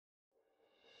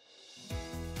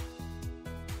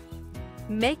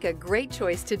Make a great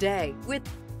choice today with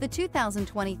the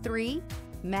 2023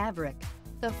 Maverick.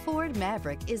 The Ford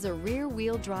Maverick is a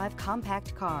rear-wheel drive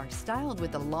compact car styled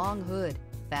with a long hood,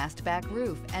 fastback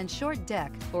roof, and short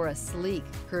deck for a sleek,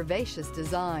 curvaceous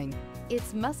design.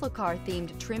 Its muscle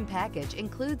car-themed trim package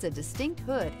includes a distinct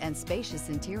hood and spacious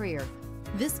interior.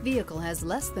 This vehicle has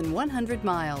less than 100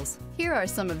 miles. Here are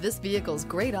some of this vehicle's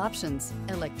great options: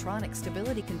 electronic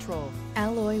stability control,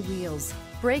 alloy wheels,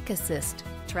 brake assist,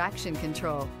 traction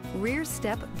control, rear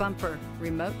step bumper,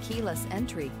 remote keyless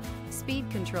entry, speed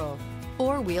control,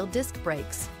 four-wheel disc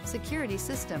brakes, security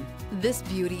system. This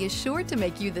beauty is sure to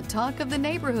make you the talk of the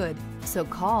neighborhood. So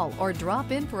call or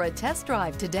drop in for a test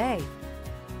drive today.